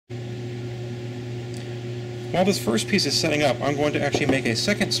While this first piece is setting up, I'm going to actually make a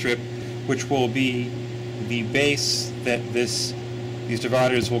second strip, which will be the base that these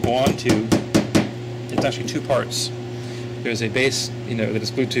dividers will go on to. It's actually two parts. There's a base, that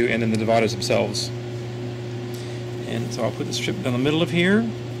it's glued to, and then the dividers themselves. And so I'll put the strip down the middle of here,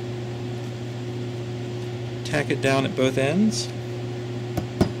 tack it down at both ends,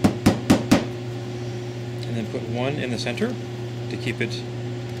 and then put one in the center to keep it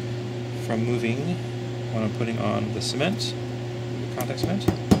from moving when I'm putting on the cement, the contact cement.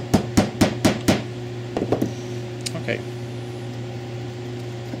 Okay.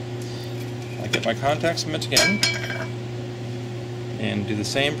 I get my contact cement again and do the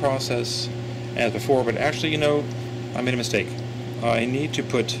same process as before, but actually, I made a mistake. I need to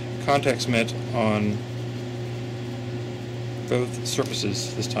put contact cement on both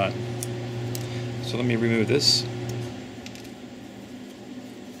surfaces this time. So let me remove this.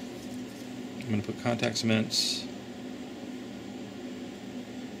 I'm going to put contact cement.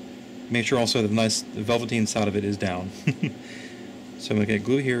 Make sure also the velveteen side of it is down. So I'm going to get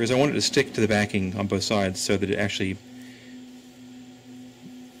glue here, as I want it to stick to the backing on both sides so that it actually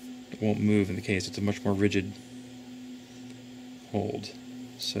won't move in the case. It's a much more rigid hold.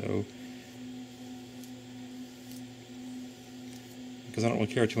 So, because I don't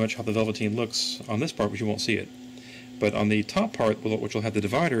really care too much how the velveteen looks on this part, which you won't see it. But on the top part, which will have the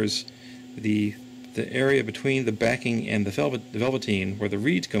dividers, the area between the backing and the velveteen, where the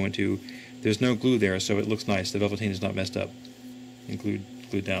reeds go into, there's no glue there, so it looks nice. The velveteen is not messed up and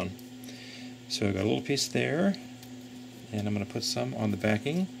glued down. So I've got a little piece there, and I'm going to put some on the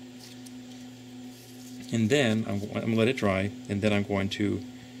backing. And then I'm going to let it dry, and then I'm going to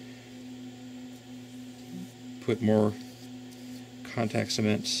put more contact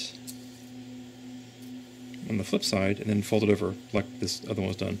cement on the flip side, and then fold it over like this other one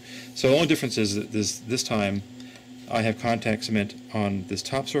was done. So the only difference is that this time I have contact cement on this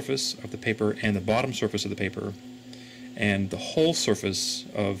top surface of the paper and the bottom surface of the paper, and the whole surface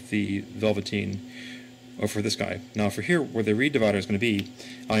of the velveteen for this guy. Now for here, where the reed divider is going to be,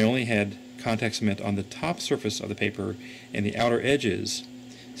 I only had contact cement on the top surface of the paper and the outer edges,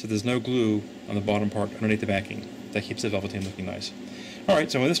 so there's no glue on the bottom part underneath the backing. That keeps the velveteen looking nice.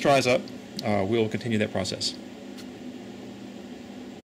 Alright, so when this dries up, we'll continue that process.